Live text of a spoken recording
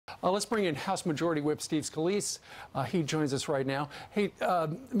Let's bring in House Majority Whip Steve Scalise. He joins us right now. Hey,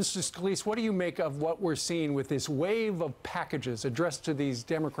 Mr. Scalise, what do you make of what we're seeing with this wave of packages addressed to these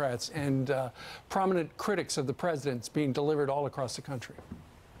Democrats and prominent critics of the president's being delivered all across the country?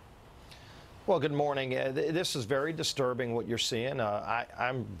 Well, good morning. This is very disturbing what you're seeing.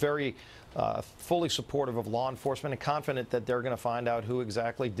 I'm very fully supportive of law enforcement and confident that they're going to find out who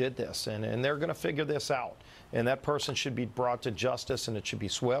exactly did this, and they're going to figure this out. And that person should be brought to justice, and it should be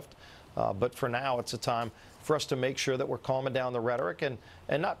swift. But for now, it's a time for us to make sure that we're calming down the rhetoric and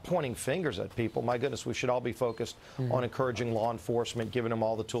not pointing fingers at people. My goodness, we should all be focused on encouraging law enforcement, giving them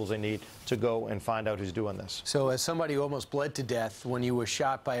all the tools they need to go and find out who's doing this. So as somebody who almost bled to death when you were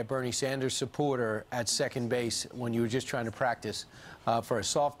shot by a Bernie Sanders supporter at second base when you were just trying to practice for a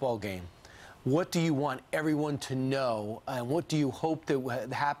softball game, what do you want everyone to know, and what do you hope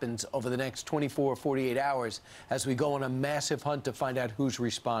that happens over the next 24 or 48 hours as we go on a massive hunt to find out who's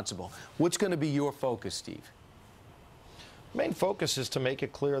responsible? What's going to be your focus, Steve? Main focus is to make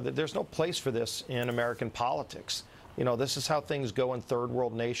it clear that there's no place for this in American politics. You know, this is how things go in third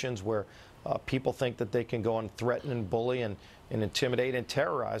world nations where people think that they can go and threaten and bully and intimidate and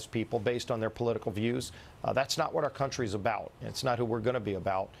terrorize people based on their political views. That's not what our country is about. It's not who we're going to be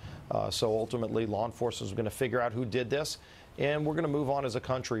about. So ultimately, law enforcement is going to figure out who did this, and we're going to move on as a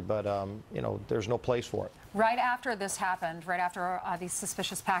country. But, you know, there's no place for it. Right after this happened, right after these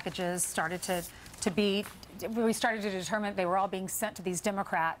suspicious packages started we started to determine they were all being sent to these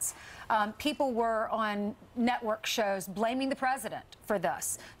Democrats, people were on network shows blaming the president for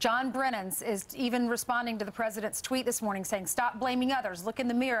this. John Brennan's is even responding to the president's tweet this morning saying, stop blaming others, look in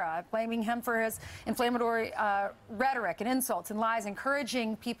the mirror, blaming him for his inflammatory rhetoric and insults and lies,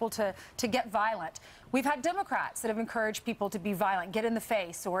 encouraging people to get violent. We've had Democrats that have encouraged people to be violent, get in the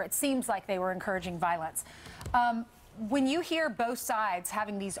face, or it seems like they were encouraging violence. When you hear both sides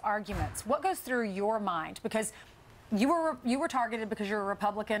having these arguments, what goes through your mind? Because you were targeted because you're a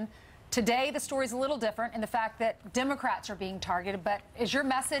Republican. Today, the story's a little different in the fact that Democrats are being targeted. But is your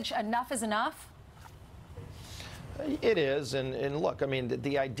message enough is enough? It is. And look, I mean,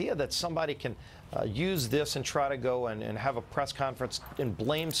 the idea that somebody can use this and try to go and have a press conference and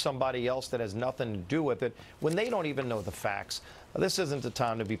blame somebody else that has nothing to do with it when they don't even know the facts. This isn't the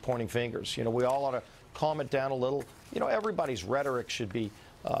time to be pointing fingers. You know, we all ought to calm it down a little. You know, everybody's rhetoric should be,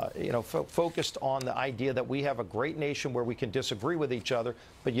 you know, focused on the idea that we have a great nation where we can disagree with each other,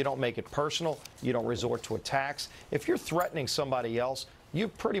 but you don't make it personal. You don't resort to attacks. If you're threatening somebody else,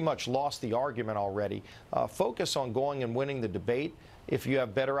 you've pretty much lost the argument already. Focus on going and winning the debate. If you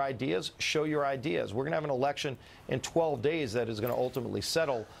have better ideas, show your ideas. We're going to have an election in 12 days that is going to ultimately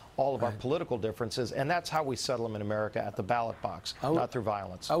settle all of our political differences, and that's how we settle them in America, at the ballot box, not through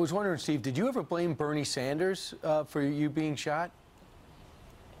violence. I was wondering, Steve, did you ever blame Bernie Sanders for you being shot?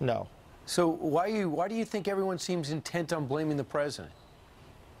 No. So why do you think everyone seems intent on blaming the president?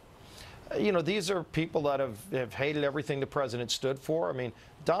 You know, these are people that have hated everything the president stood for. I mean,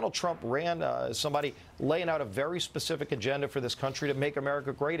 Donald Trump ran as somebody laying out a very specific agenda for this country to make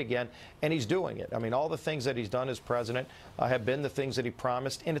America great again, and he's doing it. I mean, all the things that he's done as president have been the things that he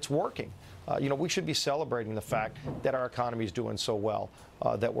promised, and it's working. You know, we should be celebrating the fact that our economy is doing so well,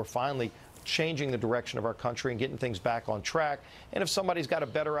 that we're finally changing the direction of our country and getting things back on track. And if somebody's got a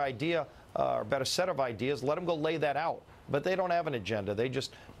better idea or a better set of ideas, let them go lay that out. But they don't have an agenda. They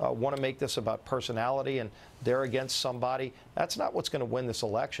just want to make this about personality, and they're against somebody. That's not what's going to win this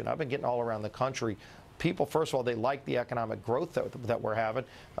election. I've been getting all around the country. People, first of all, they like the economic growth that we're having.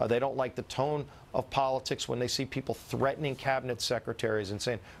 They don't like the tone of politics when they see people threatening cabinet secretaries and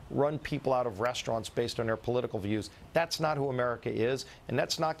saying, run people out of restaurants based on their political views. That's not who America is, and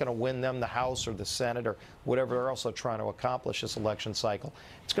that's not going to win them the House or the Senate or whatever they're also trying to accomplish this election cycle.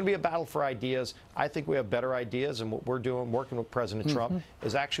 It's going to be a battle for ideas. I think we have better ideas, and what we're doing, working with President Trump,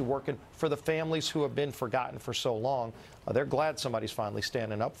 is actually working for the families who have been forgotten for so long. They're glad somebody's finally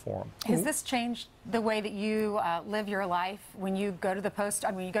standing up for them. Has this changed the way that you live your life when you go to the post,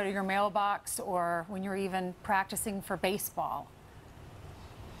 when you go to your mailbox, or when you're even practicing for baseball?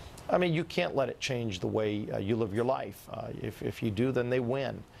 I mean, you can't let it change the way you live your life. If you do, then they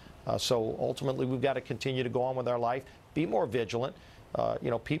win. So ultimately, we've got to continue to go on with our life, be more vigilant.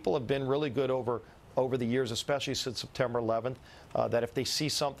 You know, people have been really good over the years, especially since September 11th, that if they see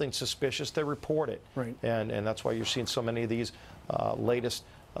something suspicious, they report it. Right. And that's why you're seeing so many of these latest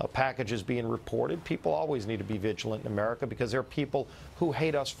packages being reported. People always need to be vigilant in America because there are people who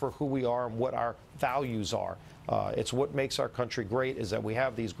hate us for who we are and what our values are. It's what makes our country great, is that we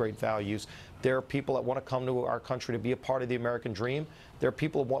have these great values. There are people that want to come to our country to be a part of the American dream. There are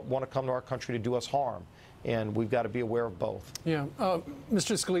people who want to come to our country to do us harm. and we've got to be aware of both. Yeah.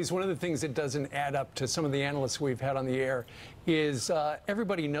 Mr. Scalise, one of the things that doesn't add up to some of the analysts we've had on the air is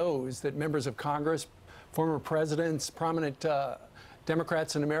everybody knows that members of Congress, former presidents, prominent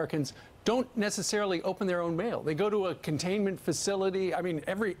Democrats and Americans don't necessarily open their own mail. They go to a containment facility. I mean,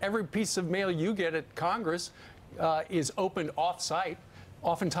 every piece of mail you get at Congress is opened off-site,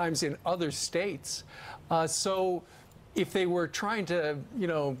 oftentimes in other states. So if they were trying to, you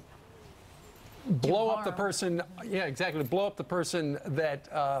know, blow up the person, yeah, exactly, blow up the person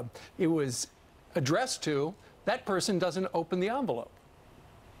that it was addressed to, that person doesn't open the envelope.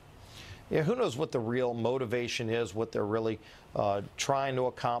 Yeah, who knows what the real motivation is, what they're really trying to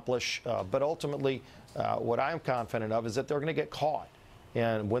accomplish. But ultimately, what I'm confident of is that they're going to get caught.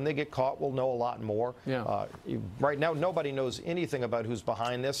 And when they get caught, we'll know a lot more. Yeah. Right now, nobody knows anything about who's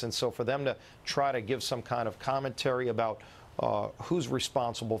behind this. And so for them to try to give some kind of commentary about who's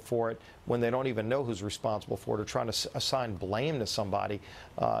responsible for it when they don't even know who's responsible for it, or trying to assign blame to somebody,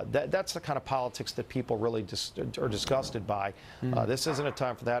 that's the kind of politics that people really are disgusted by. This isn't a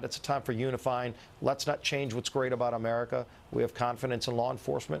time for that. It's a time for unifying. Let's not change what's great about America. We have confidence in law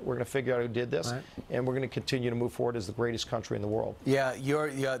enforcement. We're going to figure out who did this, and we're going to continue to move forward as the greatest country in the world. Yeah,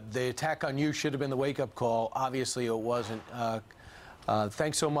 the attack on you should have been the wake-up call. Obviously, it wasn't.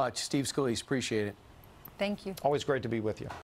 Thanks so much, Steve Scalise. Appreciate it. Thank you. Always great to be with you.